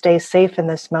need to stay safe in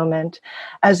this moment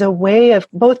as a way of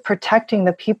both protecting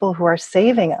the people who are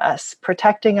saving us,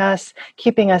 protecting us,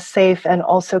 keeping us safe, and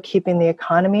also keeping the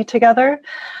economy together,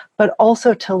 but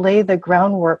also to lay the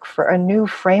groundwork for a new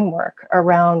framework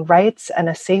around rights and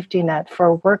a safety net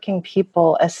for working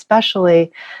people,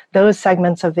 especially those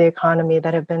segments of the economy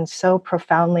that have been so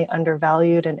profoundly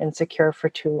undervalued and insecure for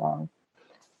too long.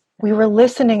 We were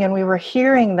listening and we were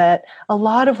hearing that a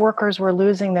lot of workers were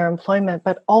losing their employment,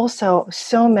 but also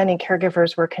so many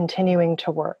caregivers were continuing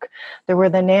to work. There were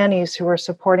the nannies who were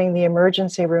supporting the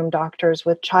emergency room doctors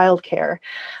with childcare.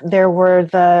 There were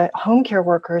the home care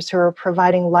workers who were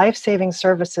providing life-saving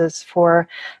services for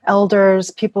elders,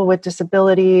 people with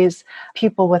disabilities,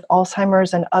 people with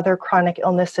Alzheimer's and other chronic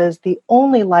illnesses, the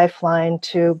only lifeline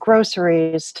to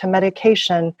groceries, to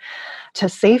medication. to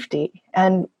safety.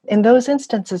 And in those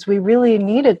instances, we really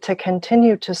needed to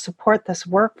continue to support this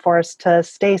workforce to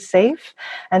stay safe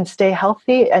and stay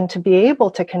healthy and to be able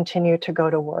to continue to go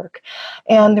to work.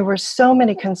 And there were so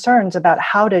many concerns about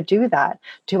how to do that.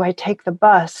 Do I take the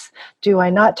bus? Do I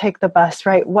not take the bus,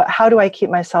 right? How do I keep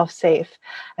myself safe?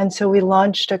 And so we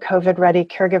launched a COVID-ready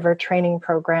caregiver training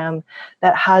program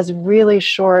that has really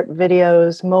short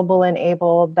videos, mobile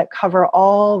enabled, that cover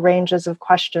all ranges of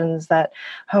questions that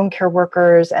home care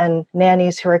workers and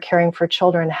nannies who are caring for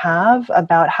children have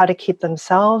about how to keep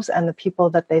themselves and the people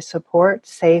that they support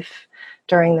safe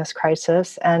during this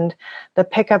crisis. And the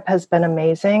pickup has been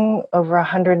amazing. Over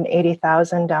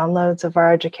 180,000 downloads of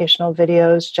our educational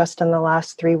videos just in the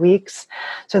last 3 weeks.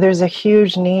 So there's a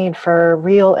huge need for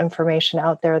real information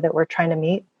out there that we're trying to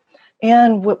meet.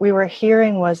 And what we were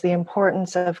hearing was the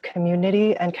importance of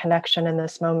community and connection in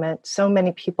this moment. So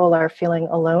many people are feeling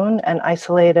alone and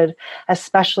isolated,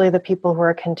 especially the people who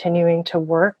are continuing to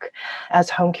work as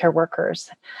home care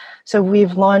workers. So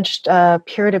we've launched a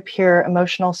peer-to-peer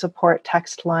emotional support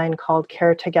text line called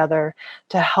Care Together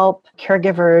to help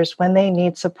caregivers when they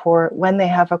need support, when they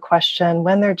have a question,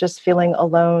 when they're just feeling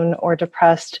alone or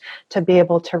depressed, to be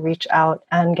able to reach out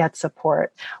and get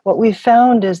support. What we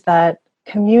found is that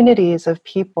communities of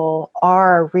people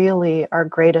are really our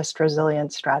greatest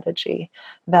resilience strategy,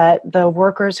 that the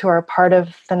workers who are part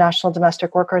of the National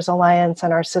Domestic Workers Alliance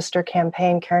and our sister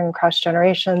campaign, Caring Across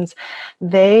Generations,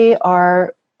 they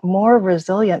are more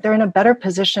resilient. They're in a better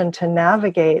position to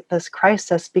navigate this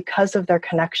crisis because of their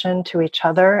connection to each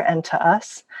other and to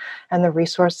us and the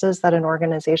resources that an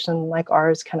organization like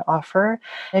ours can offer.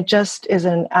 It just is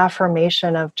an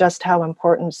affirmation of just how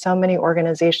important so many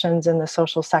organizations in the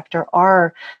social sector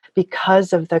are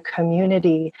because of the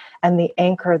community and the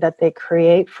anchor that they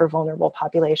create for vulnerable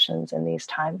populations in these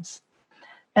times.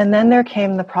 And then there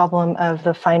came the problem of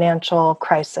the financial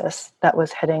crisis that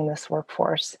was hitting this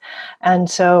workforce. And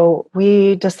so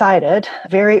we decided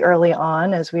very early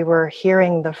on, as we were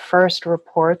hearing the first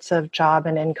reports of job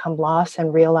and income loss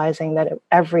and realizing that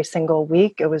every single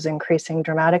week it was increasing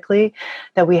dramatically,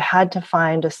 that we had to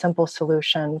find a simple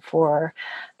solution for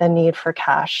the need for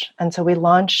cash. And so we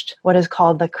launched what is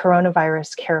called the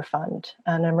Coronavirus Care Fund,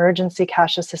 an emergency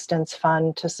cash assistance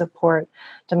fund to support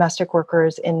domestic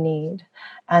workers in need.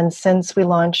 And since we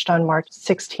launched on March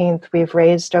 16th, we've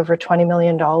raised over $20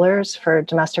 million for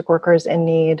domestic workers in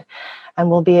need, and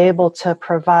we'll be able to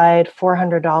provide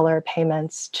 $400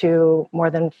 payments to more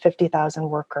than 50,000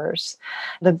 workers.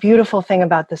 The beautiful thing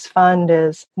about this fund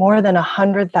is more than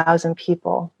 100,000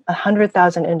 people,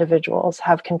 100,000 individuals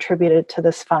have contributed to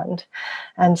this fund.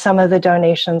 And some of the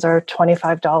donations are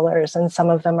 $25 and some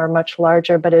of them are much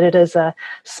larger, but it is a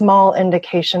small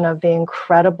indication of the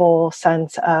incredible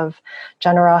sense of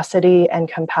generosity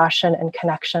and compassion and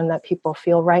connection that people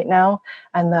feel right now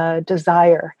and the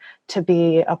desire to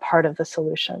be a part of the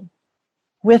solution.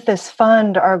 With this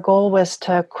fund, our goal was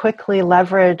to quickly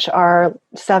leverage our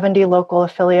 70 local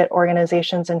affiliate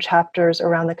organizations and chapters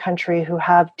around the country who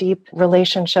have deep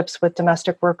relationships with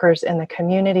domestic workers in the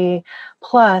community.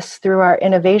 Plus, through our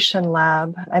innovation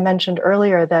lab, I mentioned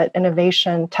earlier that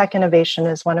tech innovation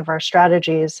is one of our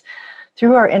strategies.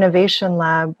 Through our innovation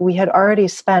lab, we had already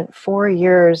spent 4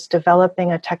 years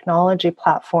developing a technology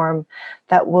platform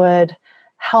that would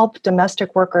help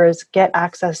domestic workers get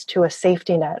access to a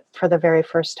safety net for the very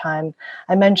first time.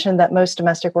 I mentioned that most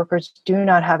domestic workers do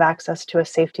not have access to a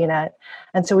safety net.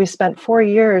 And so we spent 4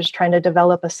 years trying to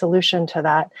develop a solution to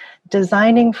that,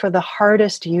 designing for the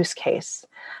hardest use case,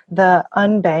 the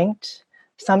unbanked,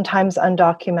 sometimes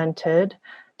undocumented,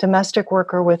 domestic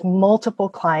worker with multiple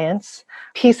clients,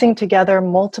 piecing together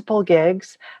multiple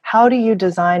gigs. How do you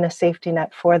design a safety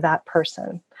net for that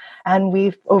person? And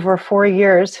we've, over 4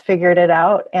 years, figured it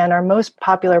out. And our most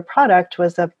popular product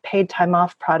was a paid time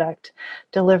off product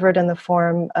delivered in the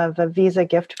form of a Visa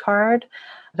gift card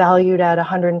valued at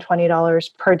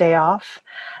 $120 per day off.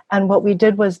 And what we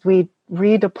did was we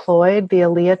redeployed the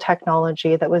Aaliyah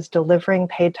technology that was delivering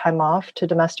paid time off to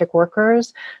domestic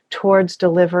workers towards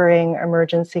delivering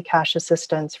emergency cash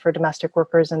assistance for domestic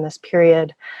workers in this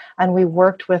period. And we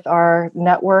worked with our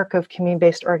network of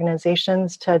community-based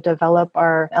organizations to develop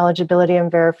our eligibility and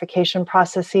verification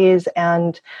processes.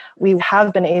 And we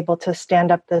have been able to stand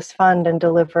up this fund and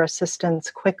deliver assistance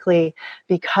quickly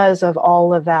because of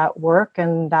all of that work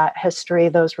and that history,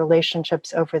 those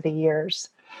relationships over the years.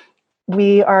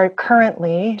 We are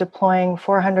currently deploying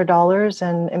 $400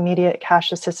 in immediate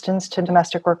cash assistance to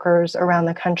domestic workers around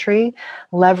the country,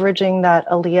 leveraging that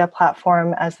Aaliyah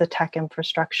platform as the tech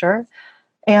infrastructure.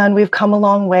 And we've come a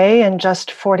long way in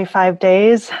just 45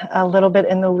 days, a little bit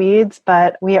in the weeds,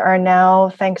 but we are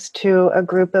now, thanks to a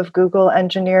group of Google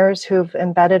engineers who've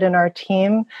embedded in our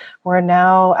team, we're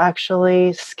now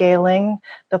actually scaling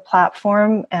the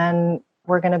platform, and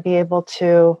we're going to be able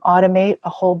to automate a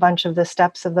whole bunch of the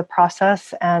steps of the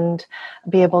process and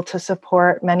be able to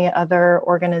support many other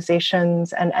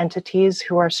organizations and entities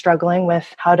who are struggling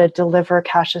with how to deliver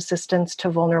cash assistance to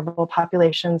vulnerable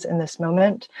populations in this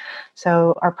moment.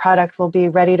 So our product will be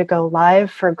ready to go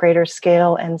live for greater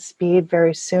scale and speed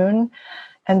very soon.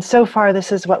 And so far,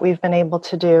 this is what we've been able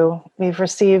to do. We've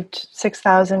received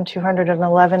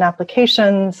 6,211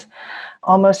 applications.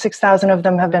 Almost 6,000 of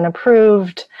them have been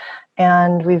approved.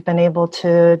 And we've been able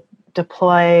to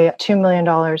deploy $2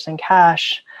 million in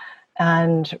cash,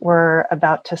 and we're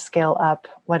about to scale up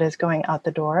what is going out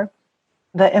the door.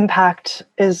 The impact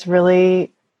is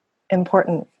really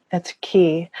important. It's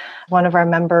key. One of our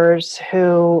members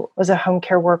who was a home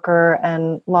care worker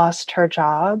and lost her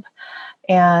job,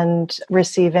 and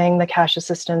receiving the cash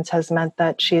assistance has meant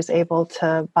that she's able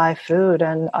to buy food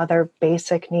and other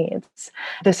basic needs.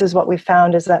 This is what we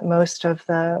found, is that most of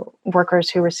the workers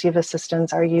who receive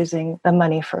assistance are using the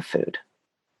money for food.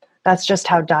 That's just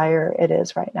how dire it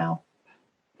is right now.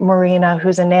 Marina,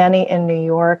 who's a nanny in New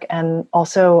York and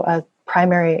also a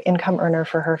primary income earner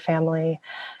for her family,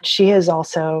 she is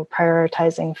also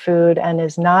prioritizing food and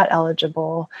is not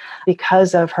eligible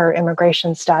because of her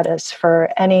immigration status for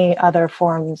any other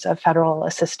forms of federal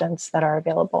assistance that are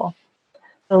available.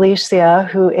 Alicia,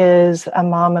 who is a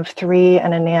mom of 3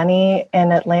 and a nanny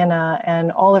in Atlanta,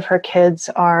 and all of her kids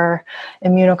are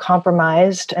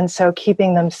immunocompromised, and so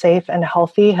keeping them safe and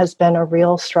healthy has been a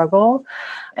real struggle.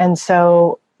 And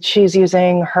so she's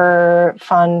using her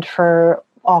fund for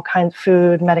all kinds of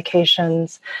food,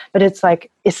 medications, but it's like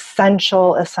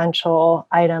essential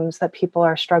items that people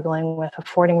are struggling with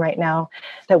affording right now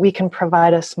that we can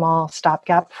provide a small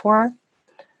stopgap for.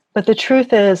 But the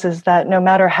truth is that no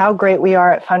matter how great we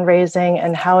are at fundraising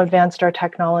and how advanced our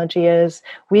technology is,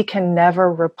 we can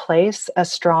never replace a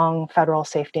strong federal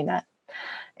safety net.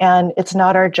 And it's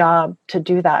not our job to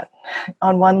do that.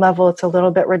 On one level, it's a little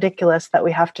bit ridiculous that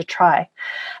we have to try.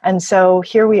 And so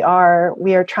here we are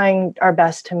trying our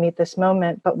best to meet this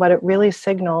moment, but what it really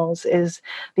signals is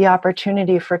the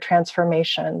opportunity for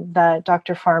transformation that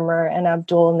Dr. Farmer and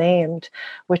Abdul named,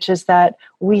 which is that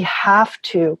we have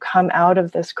to come out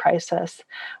of this crisis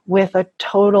with a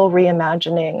total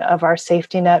reimagining of our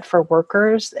safety net for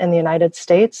workers in the United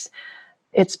States.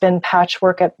 It's been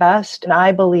patchwork at best. And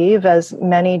I believe, as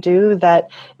many do, that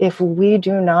if we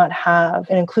do not have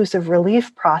an inclusive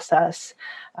relief process,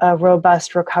 a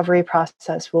robust recovery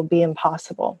process will be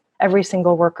impossible. Every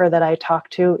single worker that I talk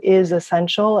to is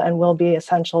essential and will be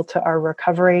essential to our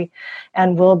recovery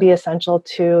and will be essential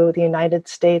to the United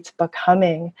States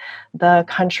becoming the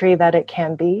country that it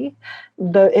can be.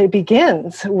 It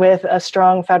begins with a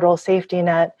strong federal safety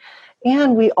net.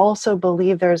 And we also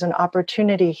believe there's an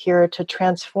opportunity here to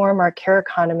transform our care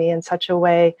economy in such a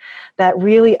way that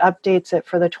really updates it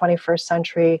for the 21st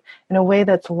century in a way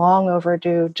that's long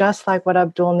overdue, just like what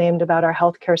Abdul named about our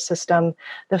healthcare system.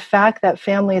 The fact that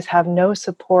families have no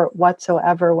support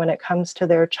whatsoever when it comes to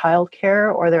their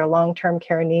childcare or their long-term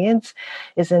care needs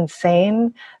is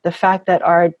insane. The fact that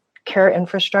our care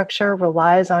infrastructure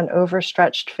relies on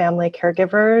overstretched family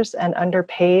caregivers and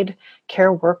underpaid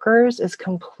care workers is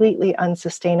completely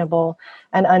unsustainable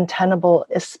and untenable,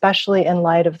 especially in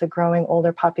light of the growing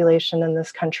older population in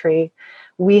this country.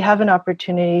 We have an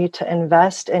opportunity to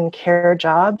invest in care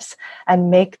jobs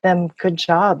and make them good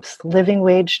jobs, living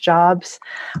wage jobs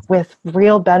with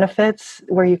real benefits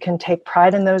where you can take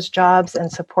pride in those jobs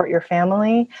and support your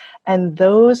family. And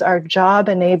those are job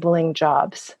enabling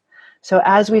jobs. So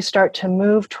as we start to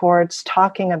move towards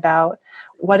talking about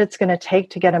what it's going to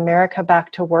take to get America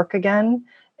back to work again,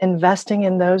 investing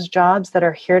in those jobs that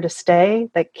are here to stay,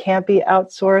 that can't be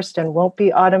outsourced and won't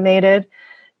be automated,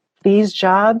 these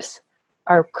jobs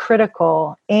are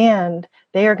critical, and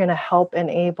they are going to help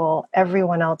enable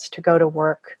everyone else to go to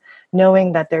work,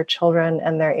 knowing that their children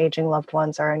and their aging loved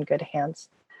ones are in good hands.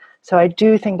 So I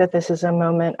do think that this is a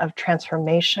moment of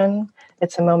transformation.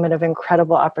 It's a moment of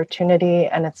incredible opportunity,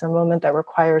 and it's a moment that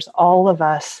requires all of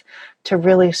us to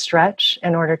really stretch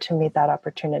in order to meet that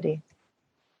opportunity.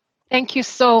 Thank you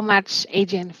so much,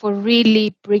 Adrienne, for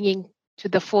really bringing to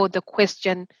the fore the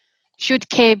question, should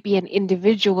care be an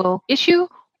individual issue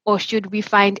or should we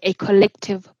find a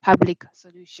collective public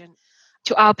solution?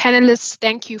 To our panelists,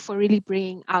 thank you for really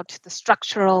bringing out the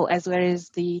structural as well as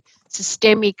the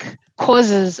systemic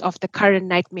causes of the current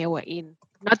nightmare we're in.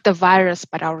 Not the virus,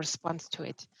 but our response to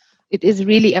it. It is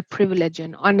really a privilege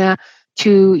and honor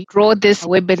to draw this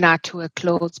webinar to a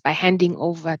close by handing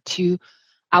over to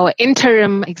our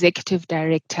interim executive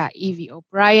director, Evie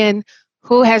O'Brien,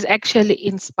 who has actually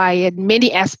inspired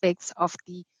many aspects of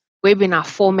the webinar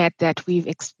format that we've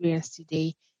experienced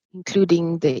today,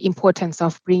 including the importance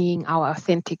of bringing our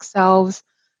authentic selves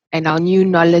and our new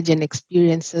knowledge and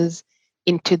experiences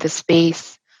into the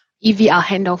space. Evie, I'll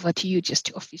hand over to you just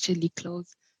to officially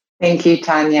close. Thank you,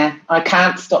 Tanya. I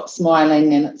can't stop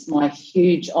smiling, and it's my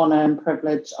huge honour and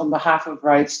privilege on behalf of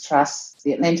Rhodes Trust,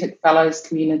 the Atlantic Fellows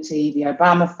community, the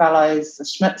Obama Fellows, the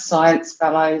Schmidt Science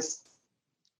Fellows,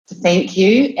 to thank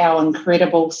you, our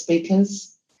incredible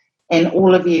speakers, and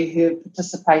all of you who have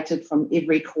participated from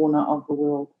every corner of the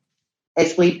world.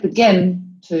 As we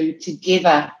begin to,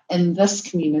 together in this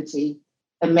community,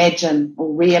 imagine or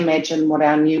reimagine what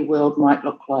our new world might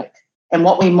look like, and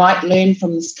what we might learn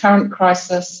from this current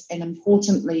crisis, and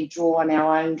importantly, draw on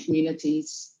our own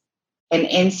communities and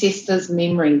ancestors'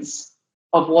 memories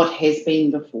of what has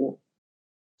been before.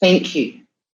 Thank you.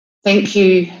 Thank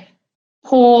you,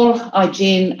 Paul,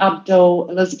 Ijen, Abdul,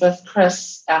 Elizabeth,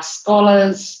 Chris, our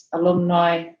scholars,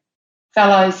 alumni,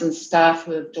 fellows and staff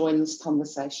who have joined this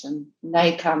conversation.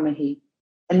 Nei ka mihi.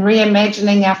 In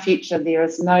reimagining our future, there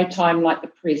is no time like the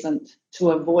present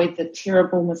to avoid the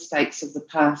terrible mistakes of the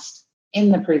past in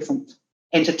the present,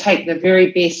 and to take the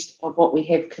very best of what we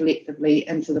have collectively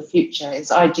into the future, as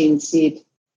Ijen said,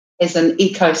 as an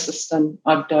ecosystem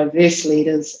of diverse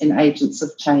leaders and agents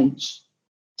of change.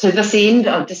 To this end,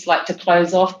 I'd just like to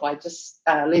close off by just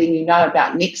letting you know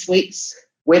about next week's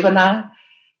webinar,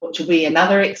 which will be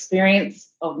another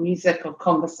experience of music, of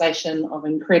conversation, of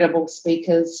incredible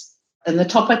speakers. And the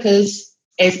topic is,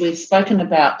 as we've spoken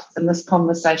about in this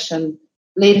conversation,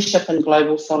 leadership and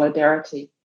global solidarity.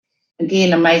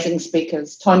 Again, amazing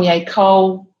speakers. Tanya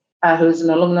Cole, who is an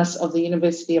alumnus of the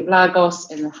University of Lagos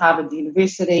and Harvard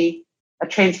University, a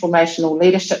transformational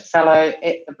leadership fellow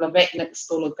at the Blavatnik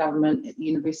School of Government at the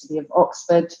University of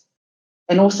Oxford,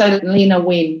 and also Lena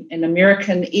Wen, an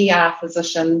American ER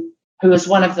physician who is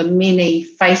one of the many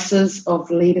faces of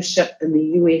leadership in the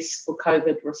US for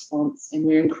COVID response. And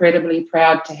we're incredibly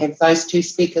proud to have those two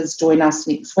speakers join us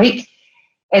next week,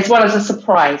 as well as a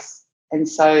surprise. And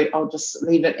so I'll just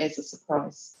leave it as a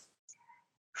surprise.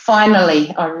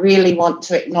 Finally, I really want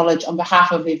to acknowledge on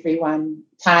behalf of everyone,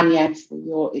 Tanya, for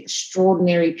your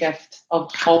extraordinary gift of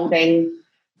holding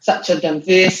such a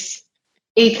diverse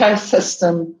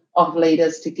ecosystem of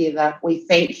leaders together. We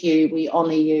thank you, we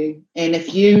honour you. And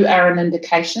if you are an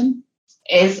indication,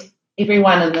 as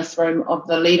everyone in this room, of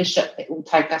the leadership that will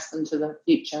take us into the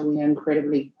future, we are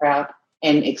incredibly proud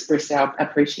and express our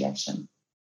appreciation.